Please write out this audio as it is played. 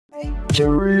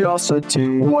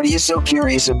Curiosity. What are you so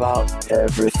curious about?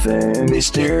 Everything,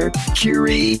 Mr.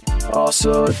 Curiosity.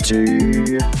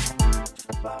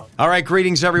 All right,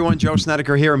 greetings, everyone. Joe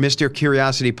Snedeker here, Mr.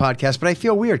 Curiosity Podcast. But I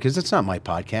feel weird because it's not my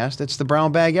podcast. It's the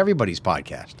Brown Bag Everybody's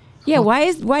podcast. Yeah,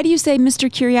 why do you say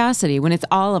Mr. Curiosity when it's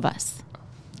all of us?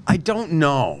 I don't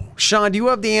know. Sean, do you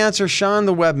have the answer? Sean,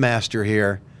 the webmaster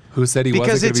here. Who said he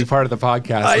wasn't going to be part of the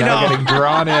podcast? I now know. Getting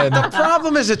drawn in. The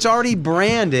problem is it's already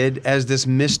branded as this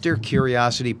Mr.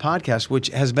 Curiosity Podcast, which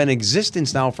has been in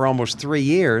existence now for almost 3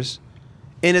 years.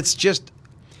 And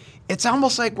it's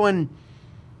almost like when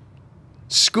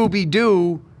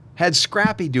Scooby-Doo had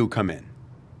Scrappy-Doo come in.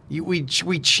 We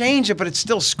changed it, but it's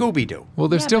still Scooby-Doo. Well,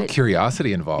 there's Yeah, still but-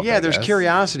 curiosity involved. Yeah, I there's guess.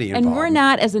 curiosity involved. And we're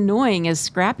not as annoying as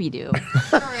Scrappy-Doo.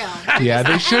 For real. Yeah,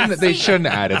 they shouldn't. They shouldn't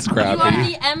add it, You are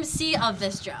Scrappy. the MC of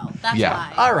this, Joe. That's Yeah.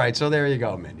 why. All right, so there you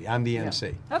go, Mindy. I'm the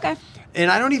MC. Okay.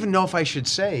 And I don't even know if I should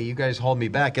say, you guys hold me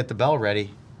back, get the bell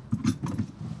ready.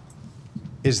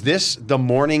 Is this the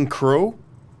morning crew?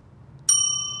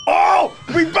 Oh,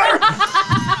 we better.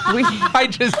 I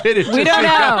just did it. We don't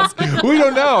know. We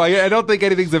don't know. I don't think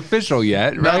anything's official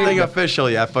yet. Right? Nothing official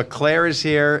yet, but Claire is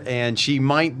here, and she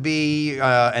might be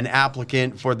an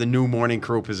applicant for the new morning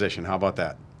crew position. How about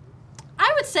that?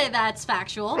 I would say that's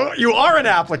factual. You are an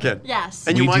applicant. Yes.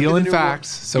 And you We might be deal the in new- facts,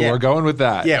 so Yeah. we're going with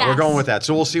that. Yeah, we're Yes. going with that.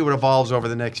 So we'll see what evolves over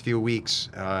the next few weeks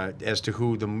as to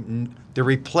who the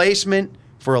replacement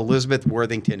for Elizabeth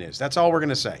Worthington is. That's all we're going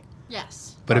to say.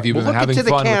 Yes. But if you've We'll been look having into the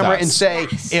fun camera with us, and say,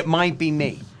 Yes. it might be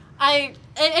me.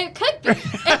 It could be.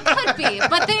 It could be.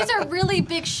 But these are really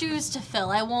big shoes to fill.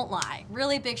 I won't lie.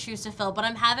 Really big shoes to fill. But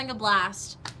I'm having a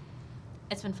blast.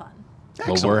 It's been fun.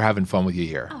 well, we're having fun with you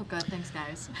here. Oh, good. Thanks,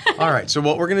 guys. All right, so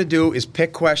what we're going to do is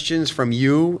pick questions from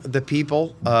you, the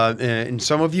people, and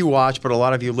some of you watch, but a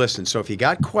lot of you listen. So if you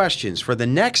got questions for the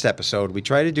next episode, we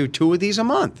try to do 2 of these a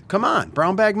month. Come on,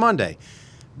 Brown Bag Monday.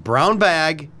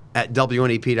 Brownbag at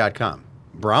WNEP.com.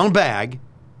 Brownbag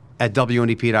at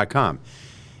WNEP.com.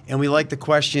 And we like the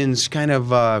questions kind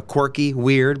of quirky,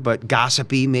 weird, but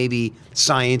gossipy, maybe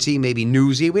sciencey, maybe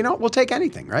newsy. We'll take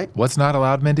anything, right? What's not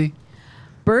allowed, Mindy?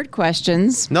 Bird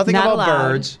questions. Nothing not about allowed.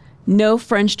 birds. No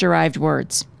French-derived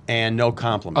words. And no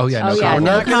compliments. Oh, yeah, no Oh, yeah, compliments. We're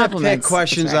no not going to pick compliments.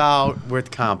 questions That's right. out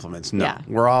with compliments. No. Yeah.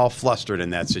 We're all flustered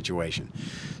in that situation.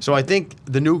 So I think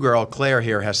the new girl, Claire,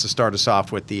 here has to start us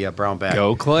off with the brown bag.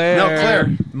 Go, Claire. No,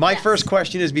 Claire, my Yes. first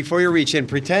question is before you reach in,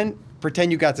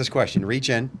 pretend you got this question. Reach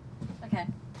in. Okay.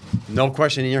 No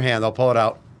question in your hand. I'll pull it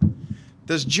out.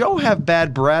 Does Joe have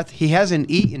bad breath? He hasn't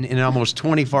eaten in almost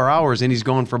 24 hours, and he's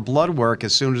going for blood work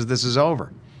as soon as this is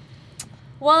over.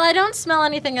 Well, I don't smell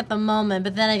anything at the moment,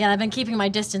 but then again, I've been keeping my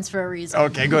distance for a reason.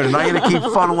 Okay, good. And I'm going to keep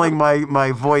funneling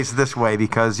my voice this way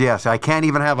because, yes, I can't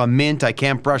even have a mint. I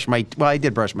can't brush my... Well, I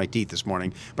did brush my teeth this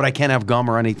morning, but I can't have gum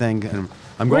or anything. And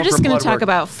I'm going We're just for going blood to talk work.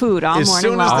 about food all As morning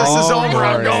soon as long. this is All over,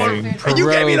 I'm morning. going... And you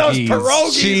gave me those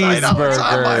pierogies. I know. It's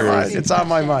on my mind. Cheeseburgers. It's on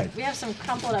my mind. We have some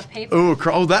crumpled up paper. Ooh,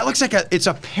 that looks like it's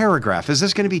a paragraph. Is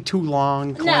this going to be too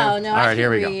long, Claire? No, All I right, can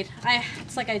here we read.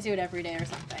 It's like I do it every day or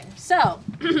something. So,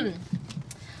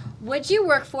 would you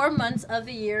work 4 months of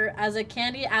the year as a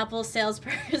candy apple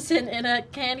salesperson in a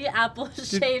candy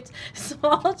apple-shaped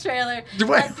small trailer? Did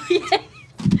we- at PA?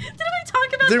 Did we talk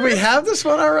about Did this? we have this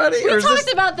one already? We or is talked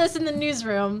this... about this in the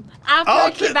newsroom after I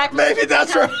Okay, came back from maybe the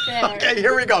that's right. county fair. Okay,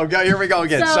 here we go. Here we go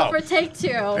again. So, for take 2.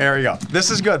 There we go.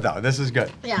 This is good, though. This is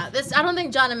good. Yeah, this I don't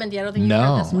think John and Mindy, I don't think you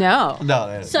No. heard this one. No.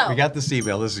 No, So- we got this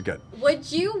email. This is good.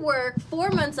 Would you work 4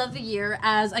 months of the year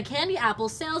as a candy apple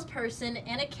salesperson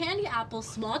in a candy apple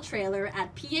small trailer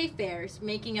at PA fairs,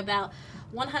 making about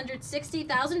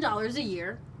 $160,000 a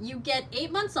year? You get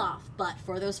 8 months off, but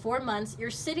for those 4 months, you're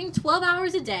sitting 12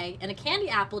 hours a day in a candy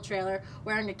apple trailer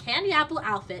wearing a candy apple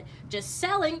outfit, just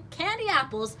selling candy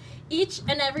apples each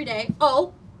and every day.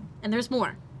 Oh, and there's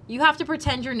more. You have to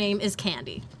pretend your name is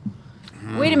Candy.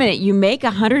 Wait a minute. You make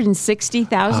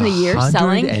 $160,000 a year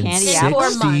selling candy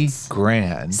apples? 4 months.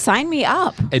 $160,000. Sign me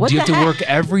up. And What do you have the to heck? work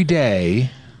every day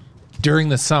during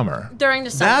the summer? During the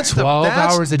summer. That's 12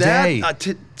 hours a day.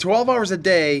 12 hours a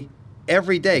day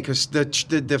every day because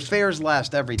the fairs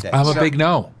last every day. I'm a So- big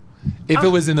no. If it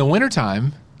was in the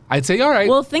wintertime, I'd say, all right.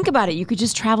 Well, think about it. You could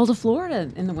just travel to Florida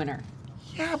in the winter.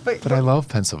 Yeah, but but I love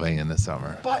Pennsylvania in the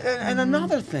summer. But and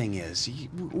another thing is,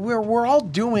 we're all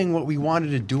doing what we wanted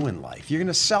to do in life. You're going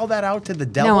to sell that out to the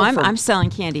devil. No, I'm for- selling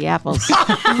candy apples.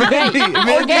 Mindy,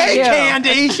 Okay, you.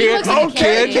 Candy. looks like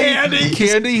Okay, Candy. Candy.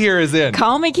 Candy here is in.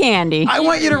 Call me Candy. I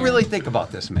want you to really think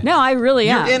about this, man. No, I really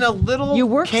am. You're in a little You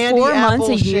work candy 4 months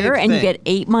a apple year shaped and you thing. get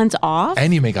 8 months off.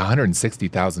 And you make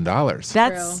 $160,000.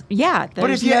 That's True. yeah. But if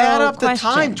there's you no add up the question.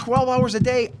 time, 12 hours a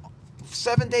day,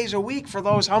 7 days a week for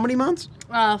those how many months?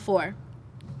 4.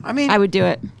 I mean, I would do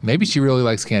it. Maybe she really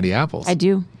likes candy apples. I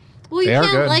do. Well, you They are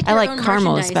can't good. like I your like own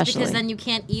caramel merchandise especially. because then you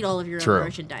can't eat all of your True. own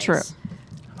merchandise. True.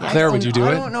 Claire, would you do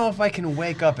I it? don't know if I can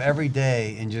wake up every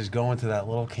day and just go into that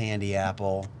little candy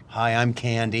apple. Hi, I'm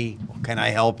Candy. Can I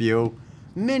help you?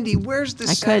 Mindy, where's the I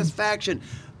could. satisfaction?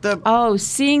 Oh,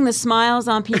 seeing the smiles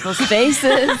on people's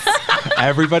faces.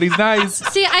 Everybody's nice.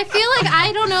 See, I feel like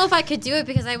I don't know if I could do it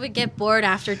because I would get bored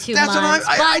after 2 That's what months.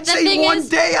 But I'd the say thing one is,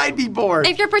 day I'd be bored.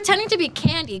 if you're pretending to be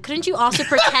Candy, couldn't you also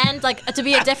pretend like to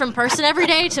be a different person every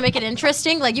day to make it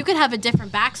interesting? Like you could have a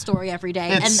different backstory every day,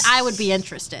 and I would be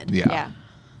interested. Yeah. Yeah.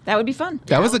 That would be fun.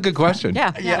 That was a good question.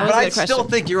 Yeah. Yeah, that was but a I good still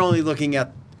question. think you're only looking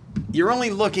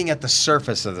at the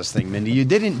surface of this thing, Mindy. You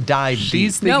didn't dive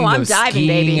She's deep. thinking I'm of diving, skiing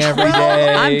baby. every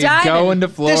day, I'm diving. going to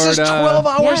Florida. This is 12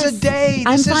 hours Yes. a day.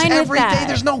 I'm This is fine with every day. that.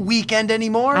 There's no weekend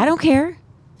anymore. I don't care.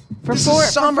 For This four,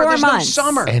 is summer. For 4 There's months. no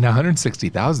summer. And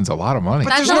 160,000 is a lot of money. But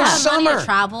That's there's a no lot of money summer. to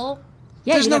travel.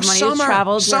 Yeah, There's you no have money summer. to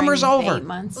travel during Summer's over. 8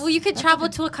 months. Well, you could travel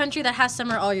to a country that has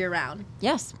summer all year round.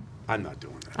 Yes, I'm not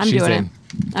doing that. I'm She's doing in. it.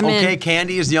 I'm Okay, in.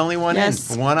 Candy is the only one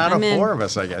Yes, in. One out of I'm in. 4 of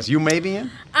us, I guess. You may be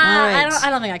in. I right.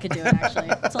 don't think I could do it. Actually,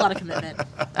 it's a lot of commitment.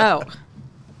 Oh,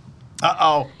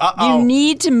 Uh-oh. you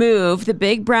need to move the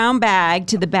big brown bag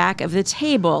to the back of the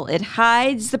table. It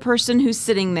hides the person who's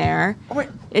sitting there. Oh, wait.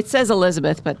 It says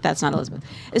Elizabeth, but that's not Elizabeth.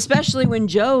 Especially when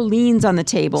Joe leans on the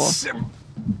table.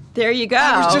 There you go.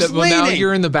 was just Well, now leaning.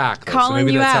 you're in the back, though, so Calling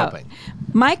maybe you that's out. helping.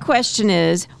 My question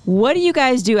is, what do you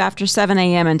guys do after 7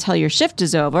 a.m. until your shift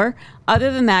is over? Other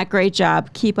than that, great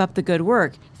job. Keep up the good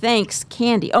work. Thanks,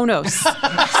 Candy. Oh, no.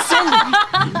 Cindy.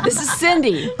 This is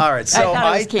Cindy. All right, so thought it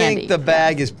I was Candy. think the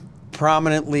bag is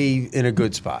prominently in a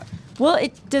good spot. Well,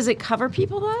 does it cover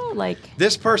people, though? Like,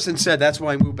 This person said that's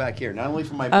why I moved back here, not only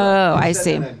for my Oh, breath. I He said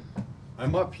see. that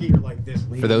I'm up here like this.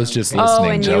 For those just Oh,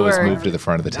 listening, and you Joe has were- moved to the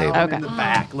front of the Now table. I'm Okay. in the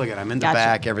back. Look at I'm in the Gotcha.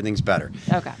 back. Everything's better.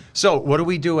 okay. So, what do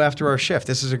we do after our shift?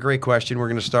 This is a great question. We're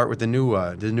going to start with the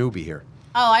newbie here.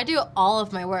 Oh, I do all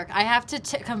of my work. I have to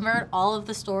convert all of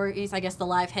the stories, I guess the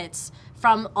live hits,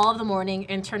 from all of the morning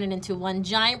and turn it into one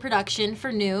giant production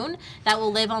for noon that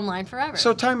will live online forever.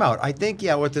 So, time out. I think,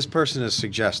 what this person is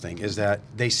suggesting is that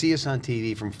they see us on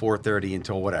TV from 4:30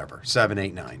 until whatever, 7,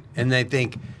 8, 9. And they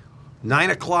think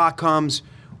 9 o'clock comes,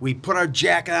 we put our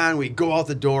jacket on, we go out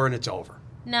the door, and it's over.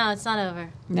 no, it's not over.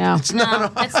 No. It's No,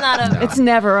 not it's not over. It's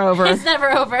never over. It's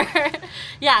never over.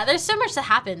 Yeah, there's so much that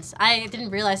happens. I didn't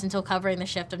realize until covering the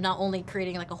shift of not only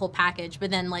creating like a whole package,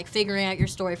 but then like figuring out your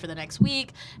story for the next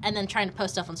week, and then trying to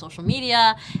post stuff on social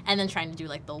media, and then trying to do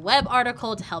like the web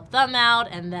article to help them out,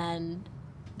 and then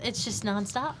it's just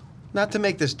nonstop. Not to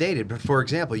make this dated, but for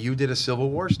example, you did a Civil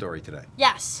War story today.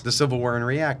 Yes. The Civil War and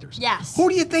reactors. Yes. Who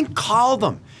do you think called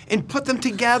them and put them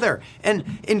together and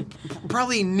in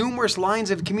probably numerous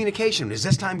lines of communication? Is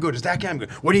this time good? Is that time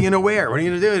good? What are you going to wear? What are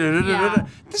you going to do? Da, da, da, da, da. Yeah.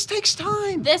 This takes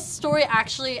time. This story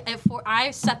actually,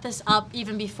 I set this up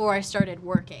even before I started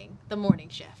working the morning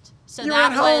shift. So You were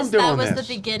at home that doing was this.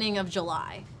 the beginning of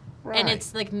July, Right. and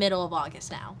it's like middle of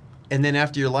August now. And then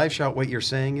after your live shot, what you're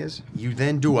saying is you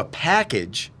then do a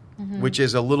package, which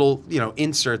is a little,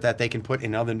 insert that they can put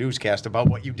in other newscasts about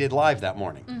what you did live that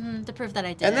morning. To prove that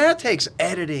I did. And it. that takes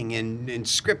editing and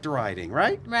script writing,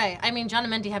 right? Right. I mean, John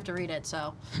and Mindy have to read it,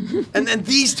 so. And then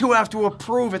these two have to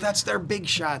approve it. That's their big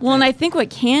shot. Well, and thing. I think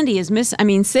what Cindy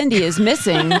is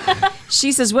missing,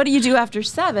 she says, what do you do after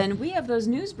 7? We have those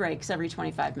news breaks every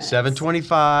 25 minutes.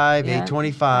 7:25, Yeah.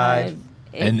 8:25.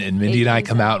 And Mindy and I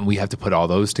come out and we have to put all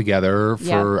those together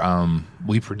for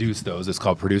we produce those. It's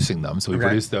called producing them. So we Okay.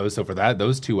 produce those. So for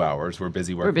those 2 hours, we're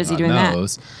busy working busy on doing that.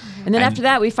 those. And then after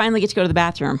that, we finally get to go to the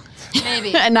bathroom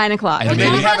Maybe. at 9 o'clock. And You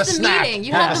maybe don't have have a the snack. meeting.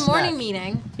 You Have have a the morning snack.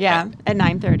 meeting. Yeah, at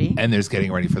 9:30. And there's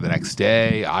getting ready for the next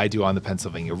day. I do on the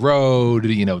Pennsylvania Road.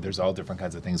 There's all different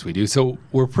kinds of things we do. So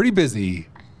we're pretty busy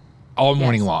all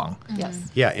morning long. Yes.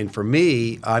 Yeah, and for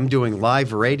me, I'm doing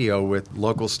live radio with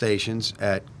local stations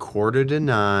at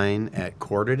 8:45, at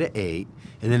 8:45,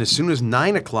 and then as soon as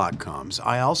 9 o'clock comes,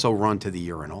 I also run to the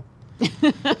urinal.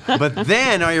 But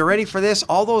then, are you ready for this?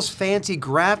 All those fancy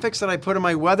graphics that I put in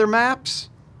my weather maps?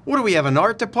 What do we have, an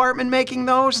art department making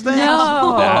those things?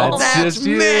 No. That's just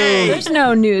you. me. There's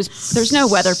no news. There's no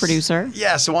weather producer.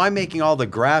 Yeah, so I'm making all the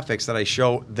graphics that I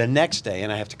show the next day,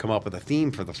 and I have to come up with a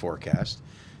theme for the forecast.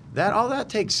 All that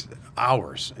takes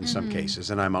hours in some cases,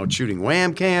 and I'm out shooting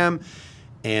Wham Cam,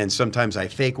 and sometimes I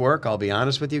fake work. I'll be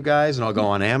honest with you guys, and I'll go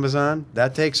on Amazon.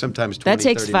 That takes sometimes 20, That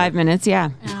takes 30 5 minutes,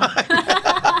 yeah.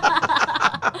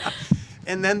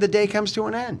 and then the day comes to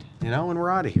an end, and we're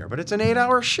out of here. But it's an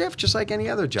 8-hour shift, just like any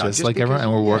other job. Just like everyone,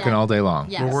 and we're working all day long.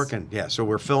 Yes. We're working, so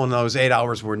we're filling those 8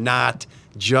 hours. We're not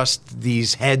just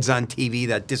these heads on TV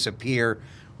that disappear.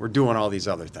 We're doing all these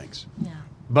other things. Yeah.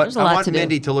 But There's a I lot want to do.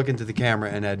 Mindy to look into the camera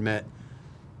and admit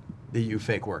that you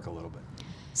fake work a little bit.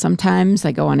 Sometimes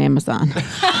I go on Amazon.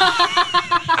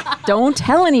 Don't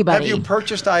tell anybody. Have you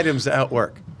purchased items at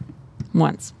work?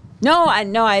 Once. No,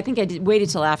 I think I did waited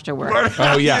till after work.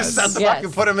 Oh, You yes. set them Yes. up, you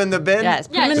put them in the bin? Yes,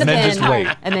 put Yeah, them in the and then bin, just wait.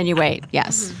 and then you wait.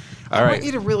 Yes. All I right. want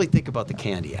you to really think about the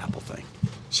candy apple thing.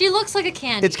 She looks like a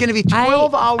candy. It's going to be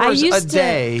 12 hours a used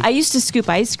day. I used to scoop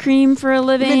ice cream for a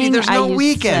living. Mindy, there's I no used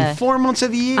weekend. to- 4 months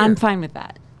of the year. I'm fine with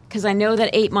that because I know that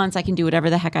 8 months I can do whatever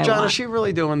the heck I John, want. is she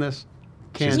really doing this?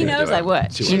 He gonna knows do it. I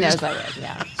would. She He will. knows I would.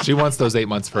 Yeah. She wants those 8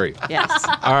 months free. Yes.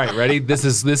 All right, ready? This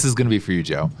is going to be for you,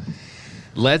 Joe.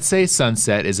 Let's say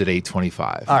sunset is at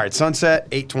 8:25. All right, sunset,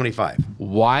 8:25.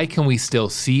 Why can we still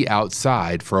see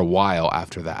outside for a while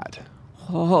after that?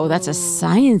 Oh, that's a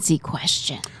sciencey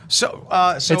question. So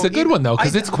It's a good one, though,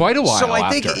 'cause it's quite a while So I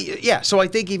after. think, So I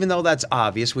think even though that's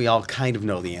obvious, we all kind of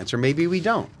know the answer. Maybe we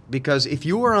don't, because if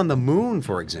you were on the moon,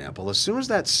 for example, as soon as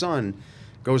that sun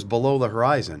goes below the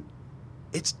horizon,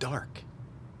 it's dark.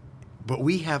 But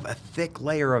we have a thick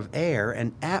layer of air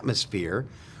and atmosphere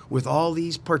with all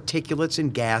these particulates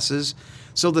and gases.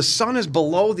 So the sun is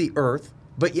below the Earth,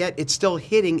 but yet it's still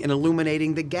hitting and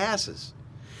illuminating the gases.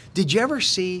 Did you ever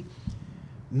see,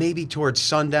 maybe towards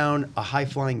sundown, a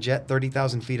high-flying jet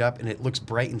 30,000 feet up, and it looks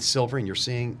bright and silver, and you're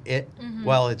seeing it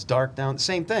while it's dark down?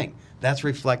 Same thing. That's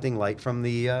reflecting light from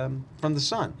the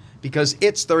sun, because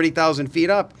it's 30,000 feet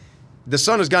up. The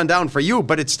sun has gone down for you,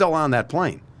 but it's still on that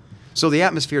plane. So the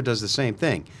atmosphere does the same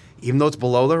thing. Even though it's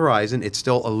below the horizon, it's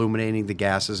still illuminating the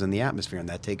gases in the atmosphere, and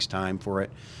that takes time for it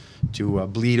to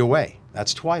bleed away.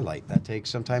 That's twilight. That takes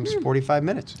sometimes 45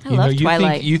 minutes. I love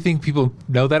Twilight. You think people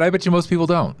know that? I bet you most people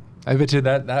don't. I bet you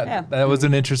that was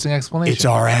an interesting explanation. It's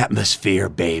our atmosphere,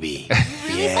 baby. You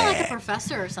really sound like a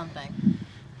professor or something.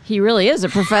 He really is a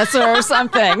professor or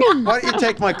something. Why don't you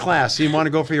take my class? You want to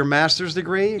go for your master's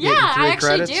degree? Get Yeah, your I 3 actually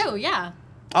credits? do. Yeah.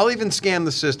 I'll even scam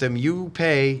the system. You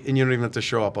pay, and you don't even have to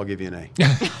show up. I'll give you an A.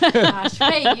 Gosh,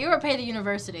 pay you or pay the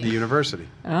university. The university.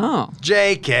 Oh.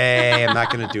 JK, I'm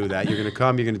not going to do that. You're going to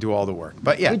come. You're going to do all the work.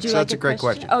 But yeah, Would you so like that's a great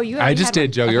question. Oh, you. I already just have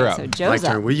did, Joe, one. you're Okay, up. So My Joe's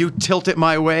turn. up. Will you tilt it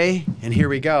my way? And here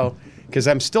we go. Because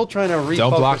I'm still trying to refocus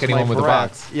Don't block anyone my with a breath.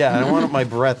 box. Yeah, I don't want my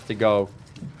breath to go.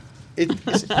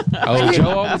 Oh, Joe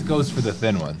always goes for the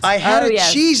thin ones. I had Oh, a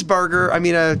yes. cheeseburger,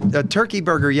 a turkey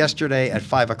burger yesterday at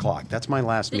 5 o'clock. That's my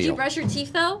last Did meal. you brush your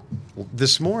teeth though?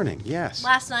 This morning, yes.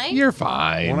 Last night? You're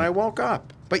fine. When I woke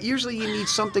up. But usually you need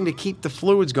something to keep the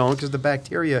fluids going because the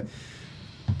bacteria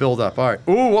build up. All right.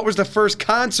 Ooh, what was the first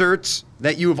concerts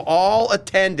that you've all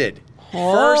attended?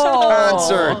 First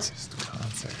concerts.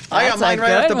 I got That's mine a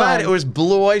right off good the bat. one. It was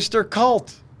Blue Oyster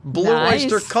Cult. Blue Nice.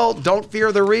 Oyster Cult. Don't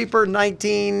Fear the Reaper,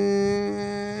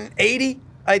 1980,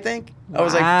 I think. I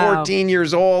was like Wow. 14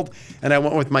 years old, and I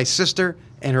went with my sister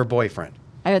and her boyfriend.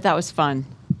 I bet that was fun.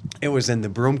 It was in the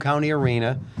Broome County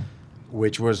Arena,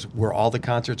 which was where all the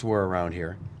concerts were around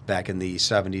here back in the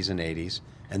 70s and 80s,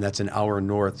 and that's an hour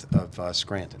north of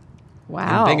Scranton.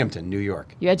 Wow. In Binghamton, New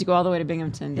York. You had to go all the way to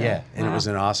Binghamton. to- Yeah, and it Wow. was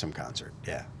an awesome concert.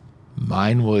 Yeah.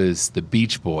 Mine was the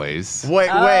Beach Boys. Wait.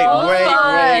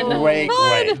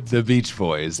 The Beach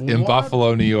Boys in What?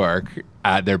 Buffalo, New York,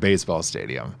 at their baseball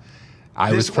stadium.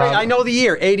 I was I know the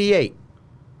year, 88,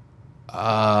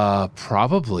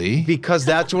 probably. because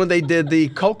that's when they did the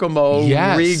Kokomo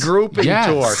Yes. regrouping Yes.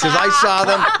 tour. Because I saw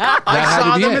them. That I had to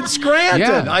saw be them it. in Scranton.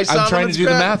 Yeah. I saw I'm them trying in to do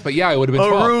the Scranton. math, but yeah, it would have been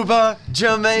 12. Aruba,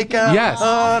 Jamaica. Yes.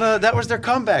 That was their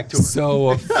comeback tour. So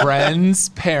a friend's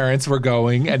parents were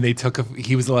going, and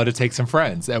he was allowed to take some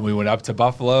friends, and we went up to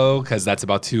Buffalo because that's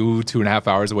about 2.5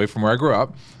 hours away from where I grew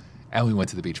up, and we went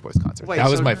to the Beach Boys concert. Wait, that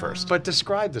was so- my first. But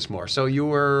describe this more. So you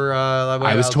were.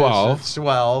 I was 12.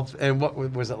 12, and what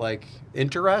was it like?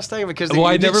 Interesting, because Well,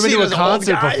 I'd never been to a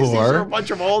concert These before, are a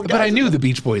bunch of old guys. but I knew the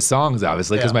Beach Boys songs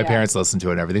obviously because Yeah. my parents listened to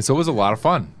it and everything, so it was a lot of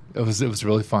fun. It was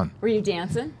really fun. Were you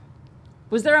dancing?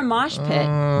 Was there a mosh pit?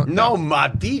 No, my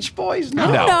Beach Boys.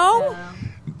 No. No. No.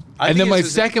 I And think then my it's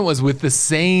just- second was with the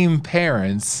same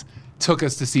parents took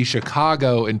us to see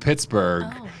Chicago and Pittsburgh,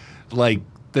 like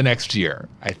the next year,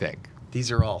 I think. These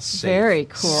are all safe. Very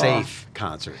cool. Safe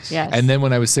concerts. Yes. And then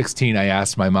when I was 16, I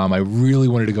asked my mom, I really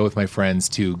wanted to go with my friends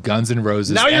to Guns N'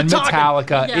 Roses Now you're and talking.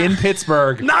 Metallica Yeah. in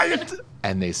Pittsburgh. Now you're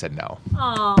And they said no.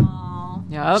 Aww.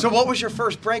 Yep. So what was your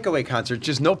first breakaway concert?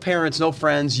 Just no parents, no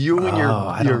friends, you and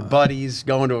your buddies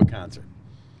going to a concert.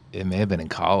 It may have been in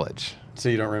college. So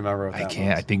you don't remember what I that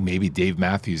can't. I was? think maybe Dave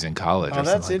Matthews in college. Oh, or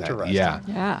that's something like that. interesting. Yeah.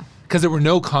 Yeah. because there were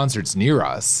no concerts near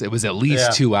us. It was at least Yeah.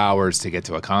 2 hours to get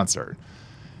to a concert.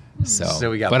 So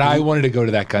we got but I Pete. wanted to go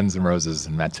to that Guns N' Roses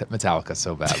and Metallica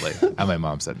so badly, and my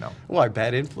mom said no. Why,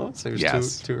 bad influence? It was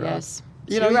Yes. too rough. Yes.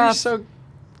 You know, Too you're rough. so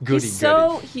goody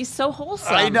He's so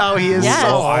wholesome. I know, he is Yes.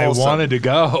 so I wholesome. wanted to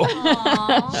go.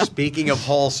 Speaking of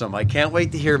wholesome, I can't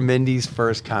wait to hear Mindy's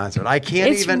first concert. I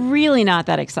can't It's even. really not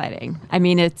that exciting. I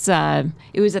mean, it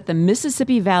was at the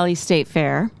Mississippi Valley State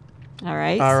Fair. All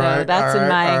right. All so right, that's all in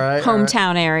right, my all right,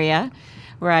 hometown area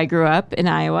where I grew up in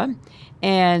Iowa.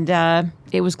 And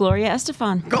it was Gloria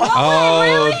Estefan.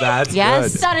 Oh, that's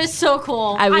Yes. good. That is so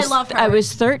cool. I love her. I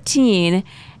was 13,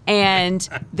 and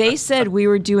they said we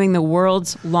were doing the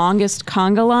world's longest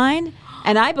conga line,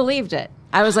 and I believed it.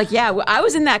 I was like, yeah, I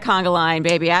was in that conga line,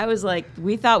 baby. I was like,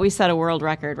 we thought we set a world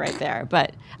record right there,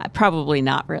 but probably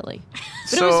not really.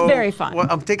 But it was very fun.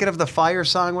 I'm thinking of the Fire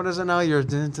song. What is it now? You're.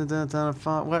 What?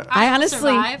 I Will honestly-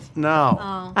 Survive. No.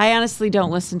 Oh. I honestly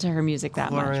don't listen to her music that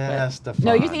Gloria much. Estefan.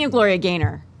 No, you're thinking of Gloria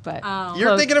Gaynor, but Oh. You're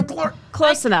close- thinking of Gloria.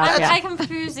 close enough. I Yeah.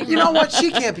 confusing. You know what?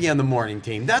 She can't be on the morning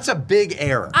team. That's a big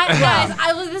error.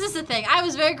 This is the thing. I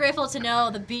was very grateful to know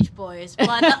the Beach Boys,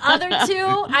 but the other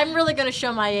two, I'm really going to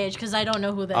show my age because I don't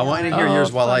know who they I are. want to hear Oh,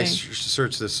 yours while I funny.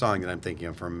 search this song that I'm thinking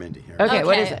of from Mindy here. Okay,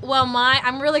 what is it? Well,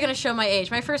 I'm really going to show my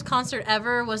age. My first concert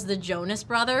ever was the Jonas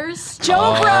Brothers.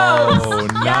 Joe Bros. Oh,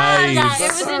 nice. Yeah,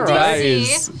 it was in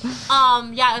Nice.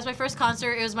 DC. Yeah, it was my first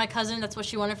concert. It was my cousin. That's what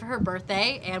she wanted for her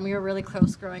birthday, and we were really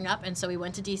close growing up. And so we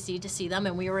went to DC to see them,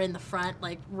 and we were in the front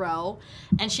like row.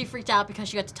 And she freaked out because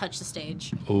she got to touch the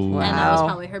stage, Ooh. and that was Wow.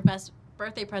 probably her best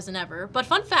birthday present ever. But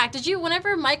fun fact,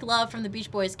 whenever Mike Love from the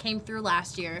Beach Boys came through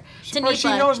last year to course she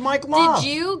NEPA, knows Mike Love. Did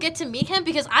you get to meet him?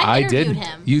 Because I I interviewed did.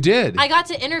 him. You did. I got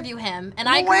to interview him, and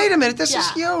I Well, wait a minute. This yeah.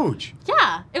 is huge.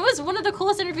 Yeah, it was one of the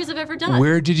coolest interviews I've ever done.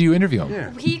 Where did you interview him?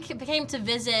 Yeah. He came to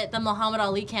visit the Muhammad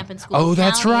Ali camp in school. Oh,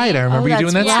 that's County. right. I remember you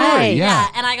doing that that's story. right. Yeah.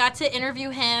 And I got to interview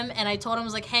him, and I told him, I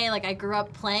was like, hey, like, I grew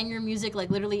up playing your music, like,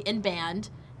 literally in band,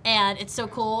 and it's so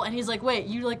cool. And he's like, wait,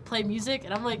 you, like, play music?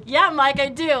 And I'm like, yeah, Mike, I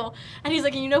do. And he's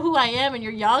like, and you know who I am, and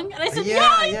you're young? And I said, yeah,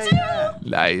 I do.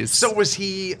 Nice. So was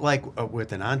he like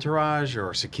with an entourage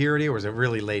or security, or was it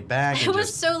really laid back? It and was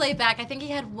just, so laid back. I think he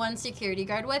had one security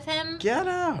guard with him. Get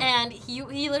out. And he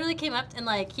literally came up and,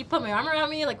 like, he put my arm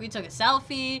around me. Like, we took a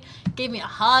selfie, gave me a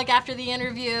hug after the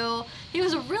interview. He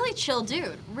was a really chill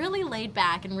dude, really laid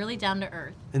back and really down to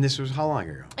earth. And this was how long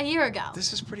ago? A year ago.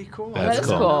 This is pretty cool. That's That is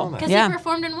cool. cool. Because Yeah. he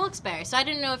performed in Wilkes-Barre. So I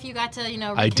didn't know if you got to,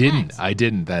 I didn't. reconnect. I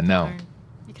didn't then, no. Or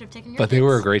you could have taken your But they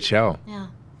were a pics. great show. Yeah.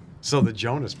 So the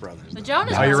Jonas Brothers. The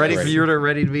Jonas Are you ready Brothers. for you to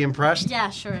ready to be impressed? Yeah,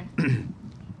 sure.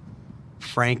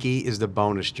 Frankie is the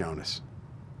bonus Jonas.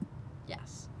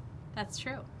 Yes. That's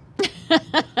true.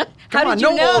 How on, did you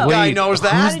no know? old guy knows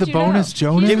that. Who's did the you bonus know?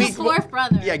 Jonas? He's Give me- the fourth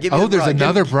brother. Yeah, give me Oh, the there's brother.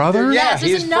 another brother? Yeah, Yes,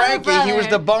 there's he's another Frankie. He was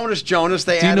brother. the bonus Jonas.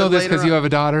 They Do you added know this later because you on. have a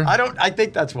daughter? I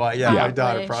think that's why. Yeah, my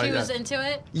daughter Probably. probably She was does. into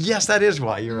it. Yes, that is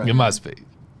why. You're right. You must be.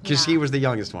 Because Yeah. he was the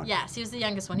youngest one. Yes, he was the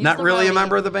youngest one. He Not was the really a roadie.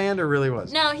 member of the band, or really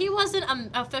was? No, he wasn't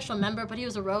an official member, but he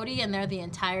was a roadie, and there the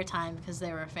entire time because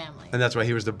they were a family. And that's why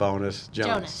he was the bonus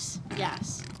Jonas. Jonas,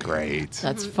 yes. Great.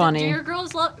 That's Do funny. your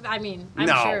girls love? I mean, I'm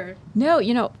No. sure. No,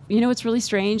 you know what's really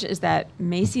strange is that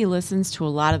Macy listens to a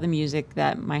lot of the music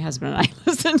that my husband and I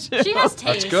listen to. She has taste.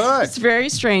 That's good. It's very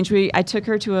strange. I took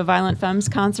her to a Violent Femmes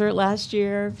concert last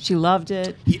year. She loved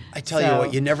it. I tell you So-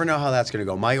 what, you never know how that's going to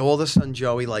go. My oldest son,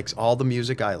 Joey, likes all the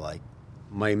music I like.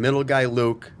 My middle guy,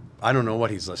 Luke, I don't know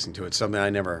what he's listening to. It's something I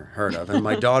never heard of. And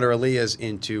my daughter, Aaliyah's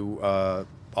into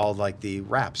all like the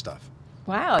rap stuff.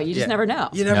 Wow, you just Yeah. never know.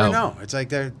 You never No. know. It's like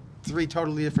they're three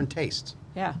totally different tastes.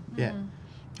 Yeah. Yeah.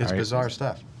 It's All right. bizarre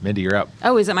stuff. Mindy, you're up.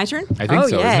 Oh, is it my turn? I think oh,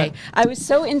 so, isn't yay. it? I was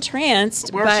so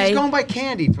entranced Well, by she's going by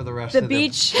Candy for the rest the of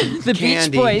beach, the Beach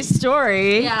Candy. Boys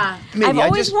story. Yeah. Mindy, I've I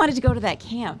always just- wanted to go to that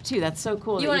camp too. That's so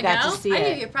cool You that want you to got go? to see I it.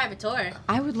 give you a private tour.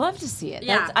 I would love to see it.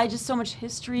 Yeah. I just so much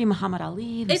history, Muhammad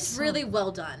Ali. there's It's so- really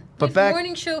well done. But It's back-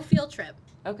 morning show field trip.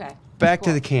 okay. Back to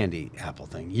Cool. the candy apple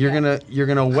thing. You're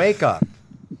gonna wake up,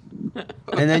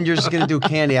 and then you're just gonna do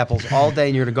candy apples all day,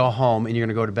 and you're gonna go home, and you're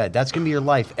gonna go to bed. That's gonna be your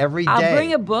life every day. I'll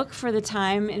bring a book for the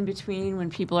time in between when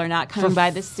people are not coming For by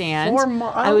the stand. 4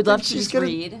 months. I I don't would love think to she's just gonna-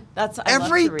 read. That's I love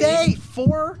Every to read. day,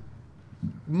 4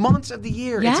 months of the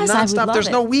year. Yes, it's I would nonstop. love There's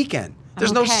it. no weekend. I'm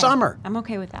There's no okay. summer. I'm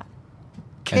okay with that.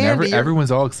 Candy. And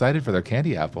everyone's all excited for their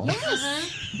candy apple.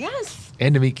 Yes.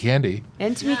 And to meet Candy.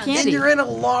 And to be Yeah. and candy. you're in a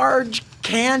large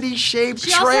candy-shaped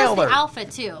She also has trailer. the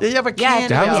outfit too. You have a Yeah, candy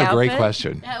That was the a great outfit?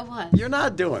 question. Yeah, what? You're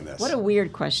not doing this. What a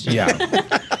weird question. Yeah.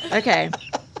 Okay.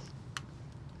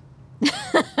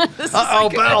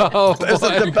 Bell. Oh, Is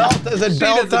it the bell? Is it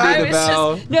bell doesn't time? need a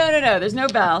bell. No. There's no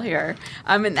bell here.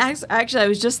 And actually, I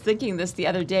was just thinking this the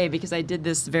other day because I did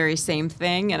this very same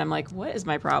thing, and I'm like, what is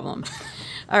my problem?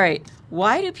 All right.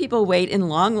 Why do people wait in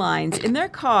long lines in their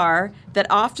car that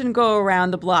often go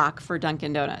around the block for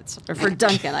Dunkin' Donuts? Or for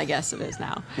Dunkin', I guess it is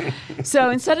now. So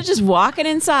instead of just walking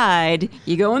inside,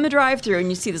 you go in the drive-thru and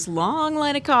you see this long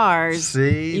line of cars.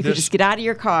 See, you can just get out of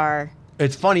your car.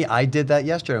 It's funny. I did that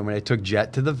yesterday when I took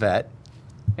Jet to the vet.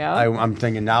 Yeah. I'm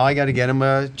thinking now I got to get him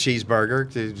a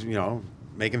cheeseburger to,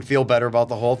 make him feel better about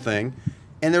the whole thing.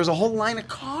 And there's a whole line of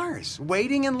cars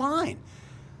waiting in line.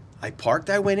 I parked,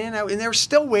 I went in, and they're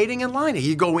still waiting in line.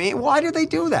 You go in. Why do they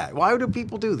do that? Why do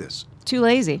people do this? Too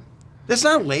lazy. That's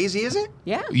not lazy, is it?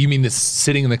 Yeah. You mean this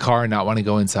sitting in the car and not want to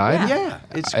go inside? Yeah.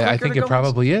 It's I quicker think to it go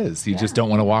probably is. You just don't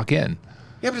want to walk in.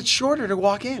 Yeah, but it's shorter to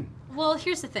walk in. Well,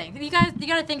 here's the thing. You got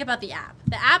to think about the app.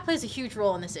 The app plays a huge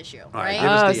role in this issue, right, right? give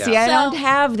us Oh, the see, app. I don't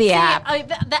have the app.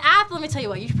 The app, let me tell you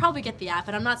what, you should probably get the app,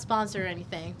 and I'm not sponsored or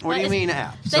anything. What do you mean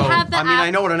app? They have the app. I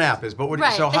know what an app is, but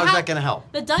Right, so they how's have- that going to help?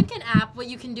 The Dunkin' app, what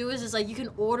you can do is like you can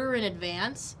order in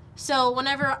advance. So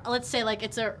whenever, let's say like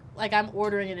I'm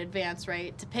ordering in advance,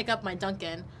 right, to pick up my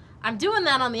Dunkin', I'm doing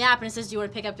that on the app, and it says, do you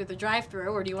want to pick up through the drive-thru,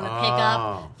 or do you want to pick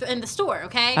up in the store,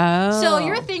 okay? Oh. So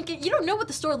you're thinking, you don't know what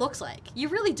the store looks like. You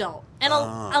really don't. And a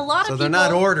lot of So people... they're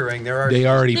not ordering. They're already. They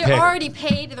already They're picked. already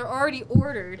paid, they're already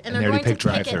ordered, and they they're already going to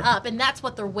picked pick it drive-thru. up, and that's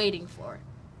what they're waiting for.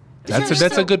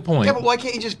 That's a good point. Yeah, but why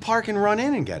can't you just park and run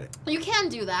in and get it? You can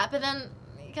do that, but then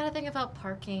you got to think about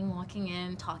parking, walking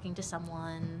in, talking to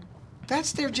someone.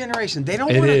 That's their generation. They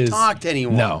don't It want to is. talk to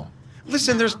anyone. No.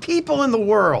 Listen, there's people in the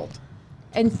world.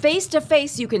 And face to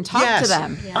face, you can talk yes, to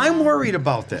them. Yeah. I'm worried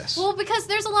about this. Well, because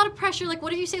there's a lot of pressure. Like,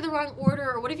 what if you say the wrong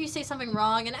order, or what if you say something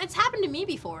wrong? And it's happened to me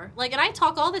before. Like, and I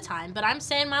talk all the time, but I'm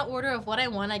saying my order of what I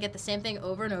want. I get the same thing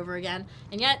over and over again.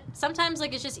 And yet, sometimes,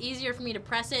 like, it's just easier for me to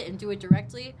press it and do it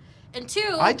directly. And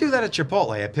two, I do that at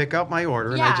Chipotle. I pick up my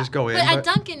order and I just go in. But at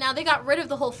Dunkin' now, they got rid of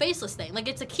the whole faceless thing. Like,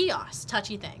 it's a kiosk,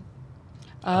 touchy thing.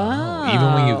 Oh.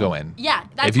 Even when you go in. Yeah.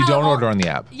 That's If you how don't all- order on the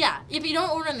app. Yeah. If you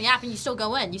don't order on the app and you still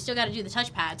go in, you still got to do the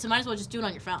touchpad. So might as well just do it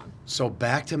on your phone. So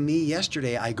back to me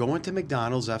yesterday. I go into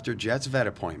McDonald's after Jet's vet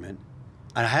appointment.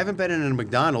 And I haven't been in a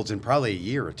McDonald's in probably a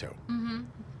year or two. Mm-hmm.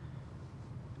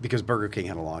 Because Burger King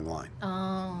had a long line.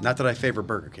 Oh. Not that I favor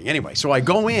Burger King. Anyway, so I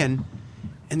go in,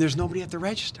 and there's nobody at the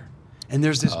register. And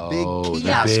there's this big Oh, the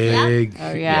kiosk. big.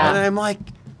 Oh, yeah. And I'm like,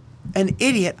 an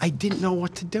idiot. I didn't know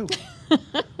what to do. And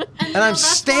no, I'm that's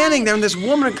standing why- there, and this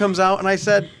woman comes out, and I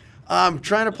said, I'm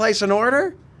trying to place an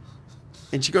order.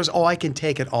 And she goes, oh, I can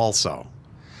take it also.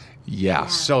 Yeah.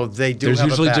 So they do There's have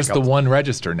usually a just the backup. one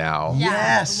register now. Yeah.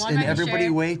 Yes, one and register. everybody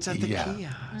waits at the Yeah.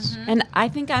 kiosk. And I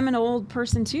think I'm an old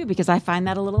person too because I find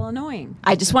that a little annoying.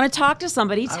 I just want to talk to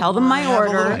somebody, tell them my I wanna have a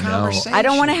little order. I know. conversation. I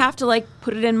don't want to have to like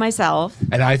put it in myself.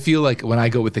 And I feel like when I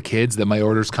go with the kids that my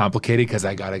order's complicated because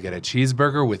I gotta get a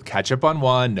cheeseburger with ketchup on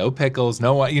one, no pickles,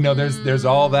 there's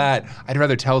all that. I'd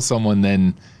rather tell someone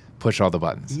than push all the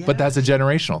buttons. But that's a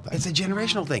generational thing. It's a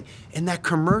generational thing. And that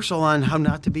commercial on how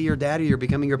not to be your daddy, you're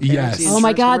becoming your parents. Yes. Oh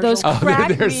my God, those commercial. crack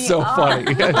they're me so up.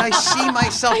 funny. I see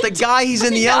myself, the guy, he's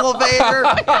in the elevator,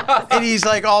 and he's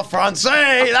like, oh,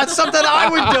 Francais, that's something I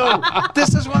would do.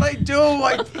 This is what I do.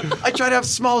 I try to have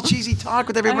small, cheesy talk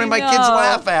with everyone. My kids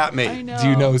laugh at me. I know. Do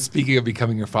you know, speaking of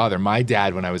becoming your father, my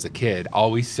dad, when I was a kid,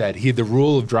 always said he had the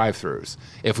rule of drive-thrus.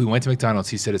 If we went to McDonald's,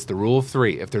 he said it's the rule of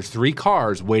three. If there's 3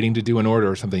 cars waiting to do an order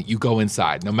or something, you go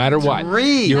inside, no matter what.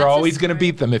 3? You're That's always just going to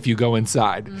great. beat them if you go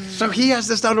inside. So he has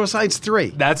this down to a size 3.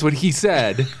 That's what he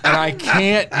said. And I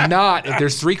can't not. If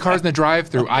there's 3 cars in the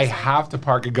drive-thru, I have to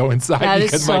park and go inside That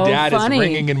is because my so dad funny. is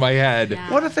ringing in my head.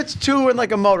 Yeah. What if it's 2 and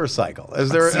like a motorcycle? Is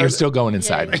there? You're still going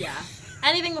inside. Yeah.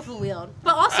 Anything with a wheel.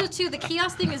 But also, too, the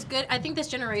kiosk thing is good. I think this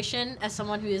generation, as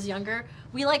someone who is younger,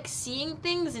 we like seeing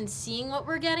things and seeing what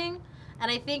we're getting. And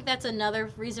I think that's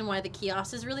another reason why the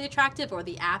kiosk is really attractive, or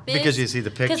the app is. Because you see the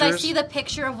Because I pictures? see the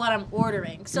picture of what I'm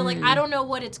ordering. So, like, I don't know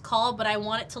what it's called, but I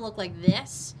want it to look like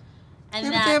this. And Yeah,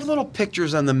 but that... they have little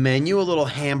pictures on the menu, a little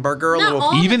hamburger, a Not little.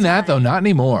 all the Even that, time. though, not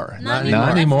anymore. Not anymore.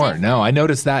 Not anymore. That's No, I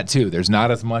noticed that, too. There's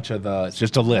not as much of the... It's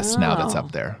just a list now that's Oh.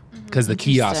 up there. Because the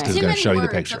kiosk is Interesting. Too going many to show you the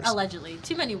words, pictures. allegedly.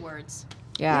 Too many words.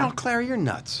 You Yeah. know, Claire, you're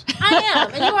nuts. I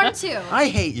am, and you are too. I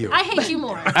hate you. I hate you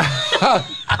more.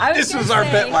 I This gonna was our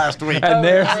say, bit last week. And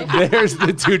there's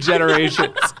the 2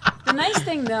 generations. The nice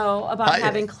thing though about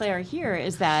having Claire here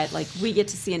is that like we get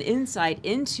to see an insight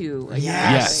into a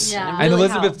Yes. Yeah. It And really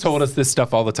Elizabeth helps. told us this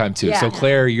stuff all the time too. Yeah. So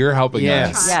Claire, you're helping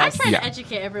Yes. us. Yes. I try Yeah. to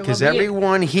educate everyone. Because We-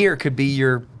 everyone here could be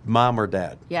your mom or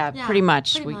dad. Yeah, Yeah, pretty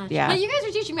much. pretty much. Yeah. But you guys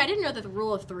are teaching me. I didn't know that the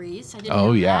rule of threes. I didn't Oh,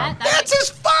 know yeah. that. That's his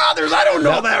father's. I don't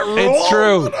know that rule. It's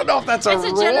true. I don't know if that's a It's a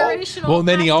rule. generational. Well, and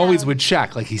then he passed always down. would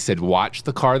check. Like he said, watch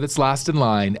the car that's last in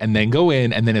line and then go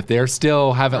in. And then if they're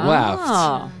still haven't Oh.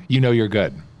 left, you know you're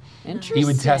good. Interesting. He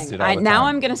would test it all the now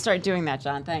time. I'm going to start doing that,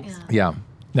 John. Thanks. Yeah.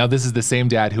 Now, this is the same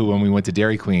dad who, when we went to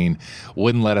Dairy Queen,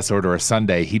 wouldn't let us order a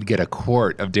sundae. He'd get a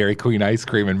quart of Dairy Queen ice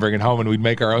cream and bring it home, and we'd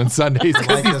make our own sundaes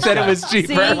because he this said guy. it was cheaper.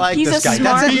 See, like he's this a guy.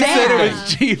 smart That's He a man. said it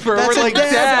was cheaper. That's We're a like,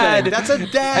 dad Dad. thing. That's a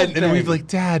dad And we'd be like,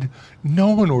 Dad, no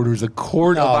one orders a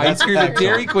quart of ice cream at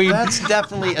Dairy Queen. That's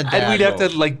definitely a dad And we'd have to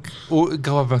move. like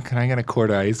go up. Can I get a quart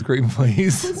of ice cream,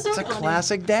 please? It's a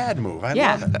classic dad move. I love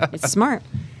Yeah, it. it's smart.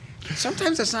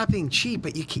 Sometimes it's not being cheap,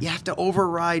 but you have to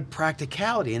override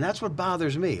practicality, and that's what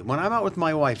bothers me. When I'm out with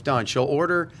my wife, Dawn, she'll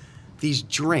order these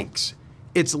drinks.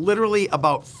 It's literally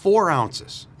about 4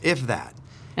 ounces, if that.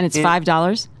 And it's And-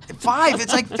 $5. 5,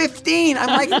 it's like 15. I'm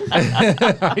like,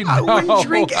 I wouldn't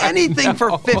drink anything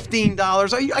for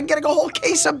 $15. I'm getting a whole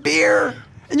case of beer,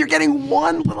 and you're getting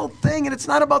one little thing, and it's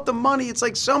not about the money. It's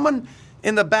like someone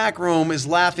in the back room is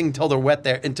laughing until they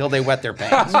wet their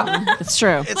pants. That's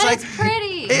true. It's But like it's pretty.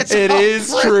 It's It all is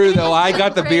pretty. true though. I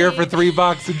got the beer for Pretty.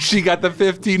 $3 and she got the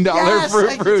 $15 Yes, fruit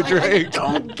I- fruit it's like, drink. I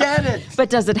don't get it. But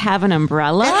does it have an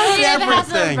umbrella? If it has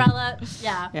an everything. umbrella,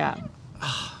 yeah. Yeah.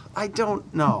 I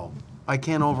don't know. I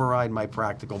can't override my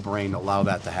practical brain to allow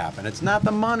that to happen. It's not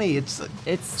the money. It's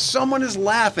someone is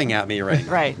laughing at me right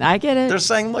now. Right. I get it. They're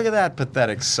saying, "Look at that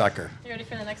pathetic sucker." You ready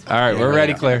for the next one? All right, we're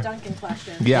ready, Claire. Duncan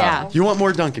question. Yeah. You want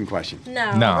more Duncan questions?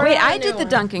 No. No. we're Wait, on a I new did the one.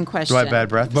 Duncan question. Do I have bad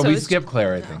breath? But So we it's- skipped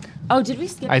Claire, I think. Oh, did we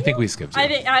skip I you? think we skipped you.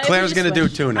 Claire's we gonna do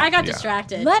switched. two now. I got Yeah.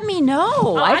 distracted. Let me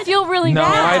know. I I- feel really No,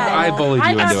 bad. I bullied you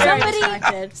I got into very it.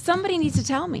 distracted. Somebody needs to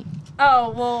tell me.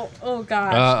 Oh, well, oh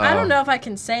gosh. Uh-oh. I don't know if I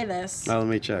can say this. Now, let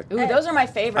me check. Ooh, those are my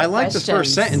favorite I like questions. this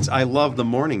first sentence. I love the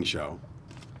morning show.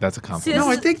 That's a See, compliment. No,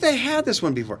 I This is- think they had this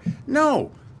one before.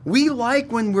 No, we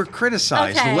like when we're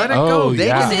criticized. Okay. Let it Oh, go. They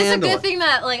yeah. can It's a handle good it. thing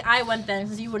that like I went then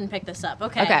because you wouldn't pick this up.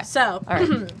 Okay. Okay. So, All right.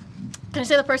 can I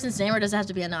say the person's name or does it have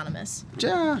to be anonymous?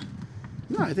 Yeah.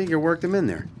 No, I think you worked them in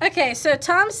there. Okay. So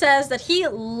Tom says that he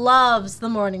loves the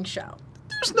morning show.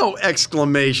 There's no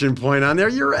exclamation point on there.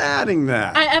 You're adding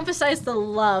that. I emphasize the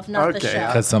love, not the Okay. show.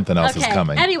 Because something else is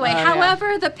coming. Anyway, Oh, yeah.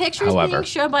 however, the pictures However. being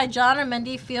shown by John or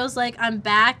Mindy feels like I'm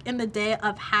back in the day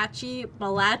of Hachi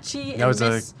Malachi and was a-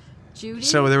 Miss Judy.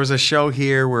 So there was a show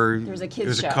here where was a kids it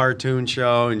was show. a cartoon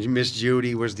show, and Miss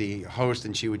Judy was the host,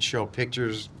 and she would show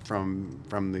pictures from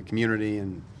the community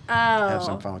and have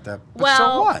some fun with that. But well,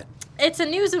 so what? It's a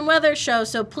news and weather show,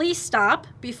 so please stop.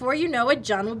 Before you know it,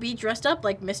 John will be dressed up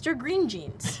like Mr. Green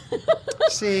Jeans.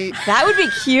 See, That would be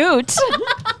cute.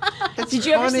 it's Did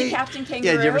you ever funny. see Captain Yeah, did you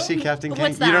ever Kangaroo? see Captain What's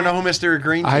Kangaroo? You don't that? know who Mr.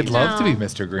 Green I'd Jeans love to be No.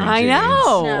 Mr. Green I Jeans.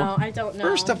 know. No, I don't know.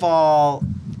 First of all,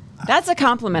 That's a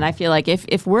compliment. I feel like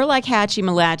if we're like Hatchie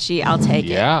Malachi, I'll take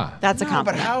Yeah. it. That's a no,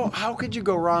 but compliment. how could you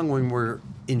go wrong when we're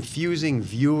infusing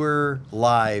viewer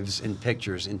lives and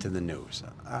pictures into the news?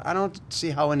 I don't see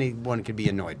how anyone could be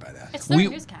annoyed by that. it's their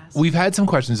newscast. We've had some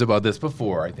questions about this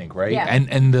before, I think, right? Yeah.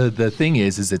 And the thing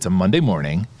is it's a Monday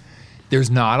morning. There's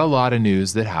not a lot of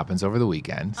news that happens over the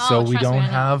weekend. Oh, So we trust me, don't I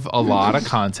know. have a lot of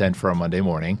content for a Monday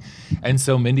morning. And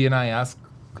so Mindy and I ask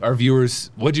our viewers,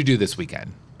 what'd you do this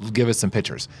weekend? Give us some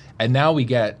pictures. And now we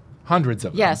get hundreds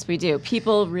of them. Yes, we do.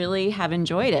 People really have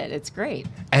enjoyed it. It's great.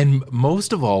 And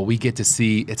most of all, we get to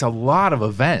see it's a lot of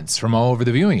events from all over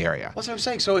the viewing area. That's what I'm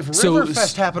saying. So if So-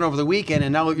 Riverfest happened over the weekend,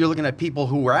 and now you're looking at people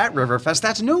who were at Riverfest,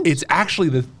 that's news. It's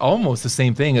actually almost the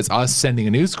same thing as us sending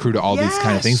a news crew to all these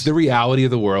kind of things. Yes. The reality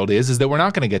of the world is that we're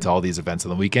not going to get to all these events on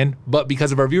the weekend, but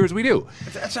because of our viewers, we do.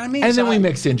 That's what I mean. And So then we I-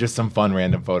 mix in just some fun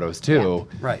random photos too.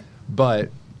 Right. But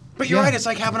But you're Yeah. right. It's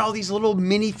like having all these little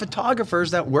mini photographers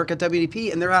that work at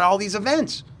WDP, and they're at all these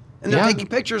events, and they're Yeah. taking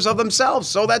pictures of themselves.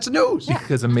 So that's news.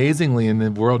 because amazingly in the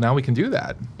world now we can do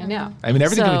that. I know. I mean,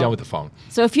 everything can be So- done with the phone.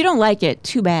 So if you don't like it,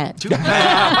 too bad.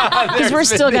 Because we're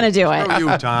still going to do it.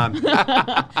 Screw you, Tom.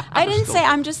 I didn't say,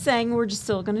 I'm just saying we're just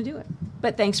still going to do it.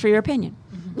 But thanks for your opinion.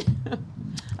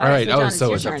 All right. John,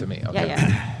 So it's it's your up to turn. me. Okay.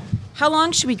 Yeah. How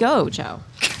long should we go, Joe?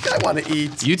 I want to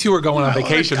eat. You two are going on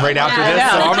vacation right after I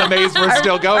this, so know. I'm amazed we're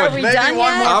still going. are we Maybe done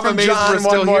one yet? more I'm from amazed John, we're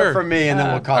still one more here. from me, and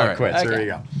then we'll call all it right. quits. There Okay. you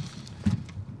go.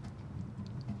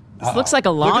 This looks like a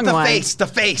Look long at the one. face. The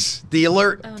face. The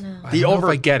alert. Oh, no. The I don't know over.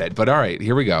 if I get it, but all right,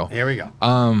 here we go. Here we go.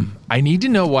 I need to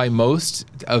know why most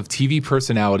of TV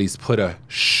personalities put a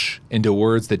sh into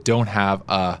words that don't have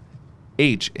a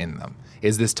H in them.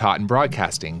 Is this taught in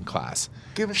broadcasting class?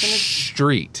 Give us an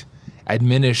Street,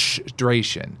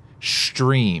 administration,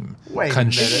 stream, Wait a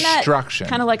minute. Isn't that construction,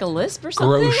 kind of like a lisp or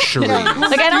something? grocery.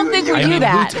 Like I don't think we do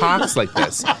that. Who talks like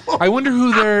this? I wonder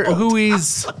who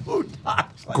is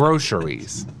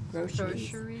groceries.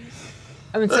 Groceries.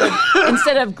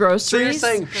 Instead of So groceries. you're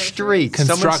saying street.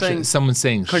 Construction. Someone's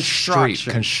saying construction.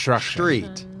 street. Construction.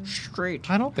 Street. Street.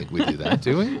 I don't think we do that,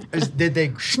 do we? Did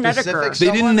they specific They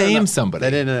didn't someone or name no? somebody.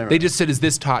 They didn't. They just said, "Is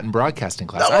this taught in broadcasting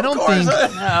class?" No, I of don't course. think.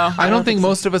 No, I don't think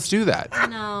most of us do that.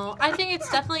 No, I think it's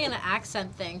definitely an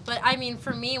accent thing. But I mean,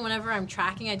 for me, whenever I'm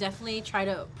tracking, I definitely try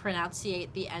to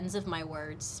pronunciate the ends of my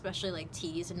words, especially like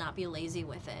T's, and not be lazy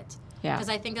with it. Yeah. Because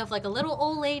I think of like a little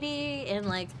old lady in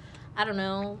like, I don't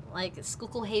know, like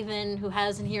Schuylkill Haven who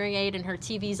has a hearing aid and her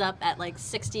TV's up at like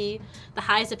 60, the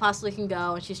highest it possibly can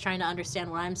go, and she's trying to understand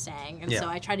what I'm saying. And so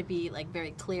I try to be like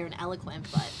very clear and eloquent,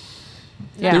 but.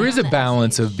 Yeah. There is a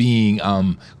balance of being,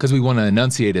 because we want to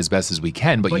enunciate as best as we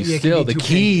can, but But you you can still, be the too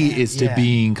key patient. is to Yeah.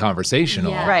 being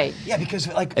conversational. Yeah. Right. Yeah, because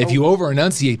like If you over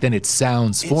enunciate, then it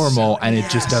sounds formal and it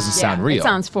just doesn't sound Yeah, real. It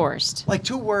sounds forced. like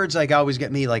 2 words like always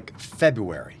get me like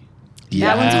February.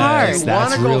 That one's hard. Yes, You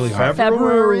That's wanna go really hard.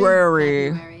 February.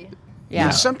 Yeah. Yeah.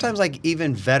 Sometimes like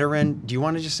even veteran. Do you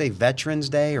want to just say Veterans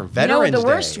Day or You know Veterans what the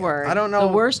worst Day? word? I don't know.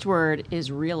 The worst word is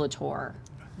realtor.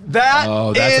 That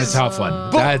Oh, that's is- a tough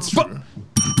one. That's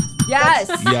Yes.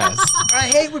 yes. I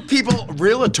hate when people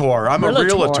realtor. I'm a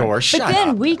realtor. Shut But then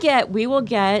up. we will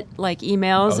get like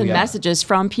emails Oh, and yeah. messages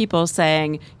from people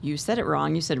saying you said it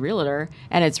wrong. You said realtor,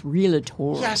 and it's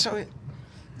realtor. Yeah.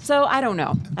 So I don't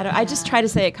know. I just try to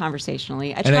say it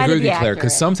conversationally. I And try I agree to be with you, Claire,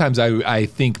 because accurate. sometimes I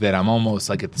think that I'm almost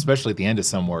like, especially at the end of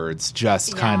some words,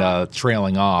 just kind of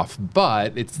trailing off.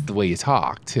 But it's the way you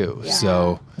talk too.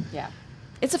 So Yeah,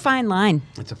 it's a fine line.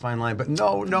 It's a fine line, but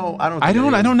no, I don't. I think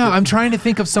it don't is. know. I'm trying to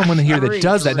think of someone here that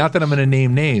does that. Not that I'm going to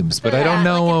name names, but I don't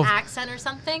know like of. an accent or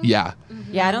something. Yeah.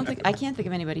 Yeah, I can't think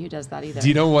of anybody who does that either. Do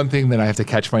you know one thing that I have to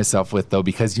catch myself with though?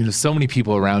 Because so many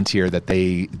people around here that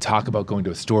they talk about going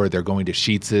to a store, they're going to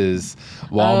Sheets's,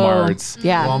 Walmart's,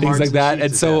 yeah. Walmart's things like and that. Sheetz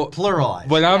And is so that. Pluralize.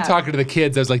 when I'm Yeah. talking to the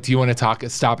kids, I was like, "Do you want to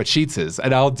stop at Sheets's?"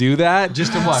 And I'll do that.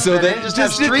 Just to what? So Fit that in? Just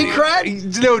have street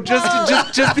cred? No,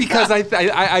 just because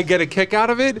I get a kick out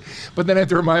of it. But then I have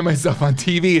to remind myself on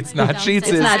TV, it's not don't say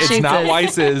Sheets's, that. It's it's not not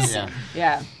Weiss's.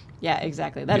 Yeah. Yeah,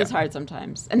 exactly. That is Yeah. hard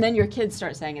sometimes. And then your kids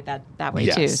start saying it that way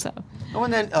too. Yes. So Oh,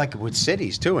 and then like with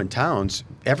cities too, and towns,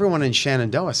 everyone in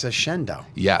Shenandoah says Shendo.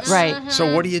 Yes. right.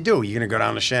 So what do? You're gonna go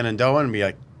down to Shenandoah and be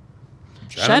like,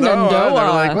 Shenandoah. They're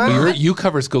like, what? Well, you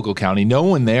cover Schuylkill County. No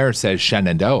one there says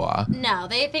Shenandoah. No,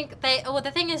 they think well,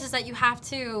 the thing is that you have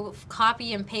to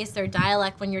copy and paste their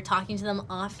dialect when you're talking to them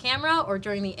off camera or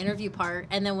during the interview part,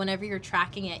 and then whenever you're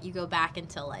tracking it, you go back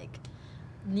into like,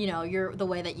 you're the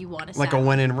way that you want to like a sound.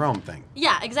 when in Rome thing.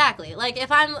 Yeah, exactly. Like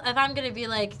if I'm gonna be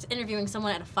like interviewing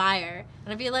someone at a fire,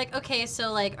 and I'd be like, okay,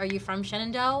 so like, are you from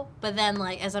Shenandoah? But then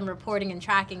like as I'm reporting and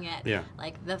tracking it, Yeah.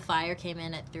 like the fire came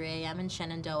in at 3 a.m. in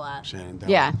Shenandoah. Shenandoah.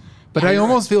 yeah. But I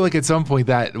almost feel like at some point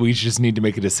that we just need to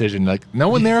make a decision. Like, no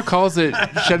one there calls it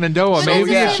Shenandoah. But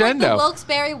Maybe it's it's like the Shendo.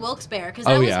 Wilkes-Barre, because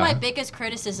that Oh, was yeah. my biggest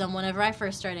criticism whenever I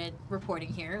first started reporting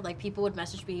here. Like people would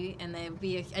message me, and I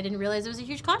didn't realize it was a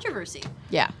huge controversy.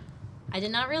 Yeah. I did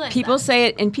not realize People that. say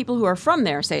it, and people who are from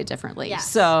there say it differently. Yes.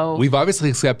 So We've obviously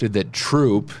accepted that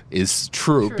troop is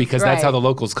troop because that's Right. how the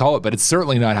locals call it, but it's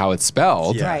certainly not how it's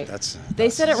spelled. Yeah, right. that's They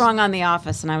said it wrong on The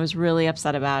Office, and I was really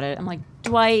upset about it. I'm like,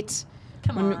 Dwight,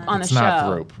 Come on. on the It's show. not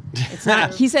Throop. It's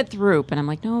not. He said Throop, and I'm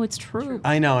like, no, it's Troop.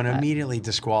 I know, and immediately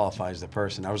disqualifies the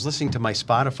person. I was listening to my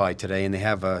Spotify today, and they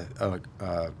have a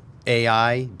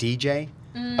AI DJ.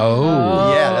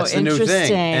 Oh. Yeah, that's the new thing.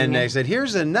 interesting. And they said,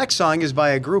 here's the next song is by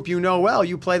a group you know well.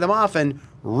 You play them often,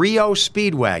 Rio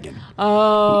Speedwagon.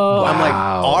 Oh, I'm like,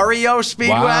 Wow. REO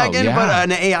Speedwagon? yeah. But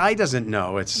an AI doesn't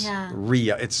know. It's Yeah.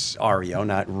 Rio. It's REO,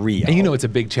 not Rio. And it's a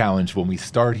big challenge when we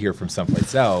start here from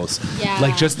someplace else. Yeah.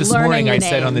 Like just this Learning morning, the I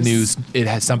said on the names. news, it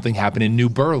has something happen in New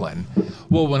Berlin.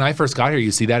 Well, when I first got here,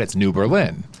 you see that it's New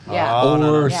Berlin. yeah.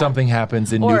 or Yeah. something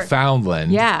happens in Or-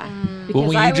 Newfoundland. Yeah. Well, Because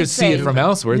when I you would just see it say from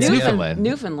elsewhere, it's Newfoundland.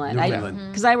 Newfoundland. Newfoundland.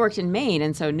 Because I worked in Maine,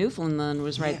 and so Newfoundland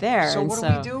was right there. So and what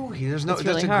so, do we do here? There's no. it's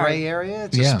That's really a hard. gray area.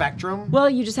 It's a Yeah. spectrum. Well,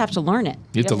 you just have to learn it.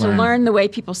 You have to learn. learn the way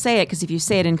people say it, because if you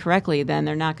say it incorrectly, then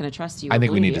they're not going to trust you. I or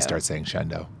think we believe need to you. start saying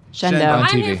Shendo. Shendo. On I'm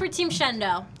TV. here for Team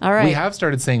Shendo. All right. We have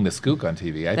started saying the skook on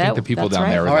TV. I think That- the people that's down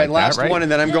right. there are All right, like last that, right? one,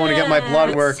 and then I'm going to get my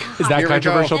blood work. Yes. Is that Here we go.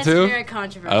 controversial It's too? very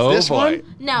controversial. Oh This boy. one?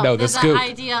 No, the the skook.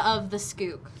 idea of the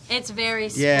skook. It's very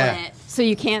split. Yeah. So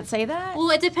you can't say that? Well,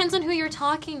 it depends on who you're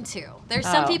talking to. There's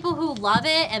some people who love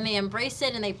it and they embrace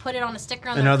it and they put it on a sticker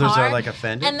on And their others car. are, like,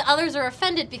 offended? And others are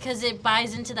offended because it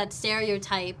buys into that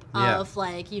stereotype of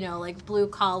like, you know, like blue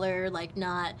collar, like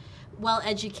not well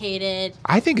educated.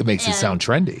 I think it makes it And- sound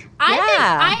trendy. I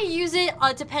Yeah. think I use it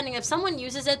depending if someone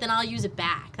uses it, then I'll use it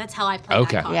back. That's how I play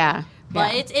Okay. that card. Yeah.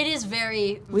 But Yeah. it is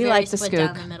very We very like the split down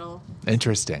skook. the middle.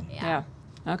 Interesting. Yeah.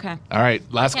 Okay. All right,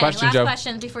 last Okay, question, last Joe.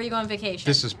 question before you go on vacation.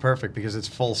 This is perfect because it's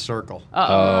full circle.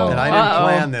 Uh-oh. And I didn't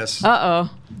plan this. Uh-oh.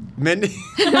 Mindy,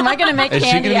 Am I going to make Is she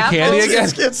candy gonna be apples? candy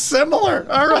again? it's similar.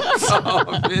 All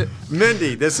right.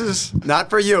 Mindy, this is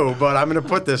not for you, but I'm going to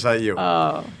put this at you.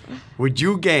 Oh. Would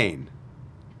you gain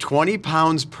 20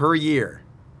 pounds per year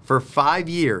for 5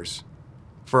 years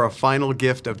for a final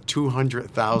gift of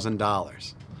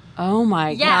 $200,000? Oh,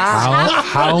 my Yes. gosh.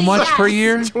 How much per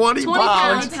year? 20 20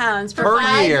 pounds. 20 pounds for Per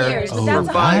 5 year. years. But Oh, that's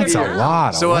for 5 That's a years.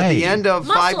 lot. So at the end of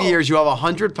 5 Muscle. years, you have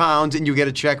 100 pounds and you get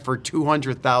a check for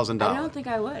 $200,000. I don't think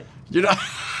I would. You know,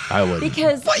 I would.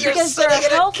 Because you're there sitting are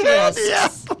in a health candy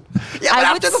risks. apple. Yeah, but I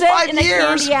would after the sit 5 in a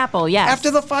years, candy apple, yes.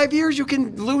 after the 5 years, you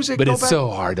can lose it. But go it's back. so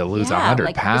hard to lose Yeah, 100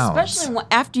 like, pounds. Especially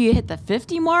after you hit the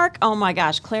 50 mark. Oh, my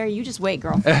gosh. Claire, you just wait,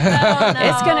 girl. Oh, no.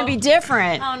 It's going to be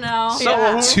different. Oh no.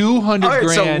 Yeah. 200 All right,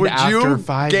 grand so would after you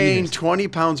 5 gain years. 20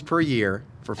 pounds per year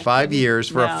for 5 years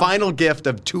for a No. final gift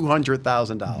of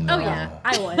 $200,000? Oh yeah,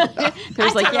 I would.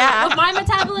 There's like, yeah. With my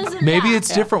metabolism. Maybe yeah.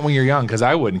 it's different when you're young, because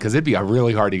I wouldn't, because it'd be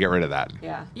really hard to get rid of that.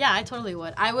 Yeah. Yeah, I totally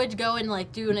would. I would go and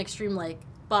like do an extreme like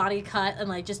body cut and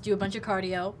like just do a bunch of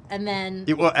cardio and then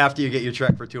Well, after you get your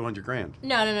check for 200 grand.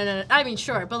 no. I mean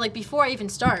sure, but like before I even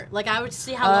start, like I would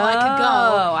see how low I could go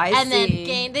Oh, I and then see.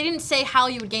 gain. They didn't say how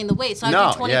you would gain the weight, so I'd No,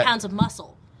 gain 20 yeah. pounds of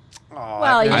muscle. Oh,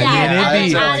 Well, I've yeah, never- I mean, and it'd then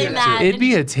be- adding that. It'd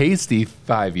be a tasty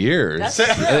 5 years.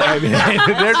 I mean,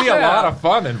 there'd be a lot of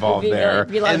fun involved there.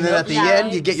 And then at the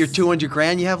end, you get your 200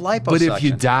 grand, you have liposuction. But if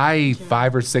you die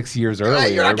 5 or 6 years earlier,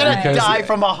 you're not going to because die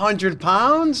from 100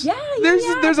 pounds? Yeah, there's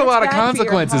a that's lot of bad for your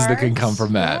consequences that can heart. come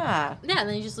from that. Yeah. yeah, and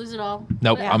then you just lose it all.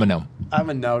 Nope, Yeah. I'm a no. I'm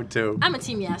a no, too. I'm a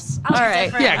team yes. All right.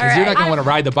 Yeah, because you're not going to want to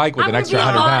ride the bike with I'm an gonna extra be a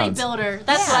 100 pounds. bodybuilder.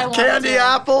 That's Yeah. what I want. Candy to do.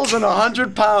 apples and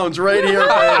 100 pounds right here, baby.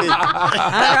 All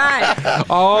right.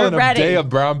 All We're in a ready. day of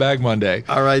Brown Bag Monday.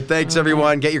 All right, thanks,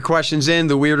 everyone. Get your questions in.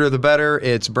 The weirder, the better.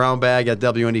 It's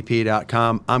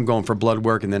brownbag@WNDP.com. I'm going for blood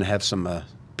work and then have some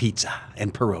pizza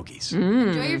and pierogies.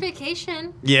 Enjoy your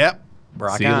vacation. Yep.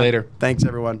 Rock See you on. later. Thanks,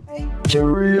 everyone.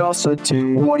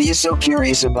 Curiosity. What are you so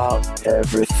curious about?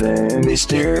 Everything,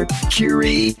 Mr.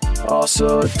 Curiosity.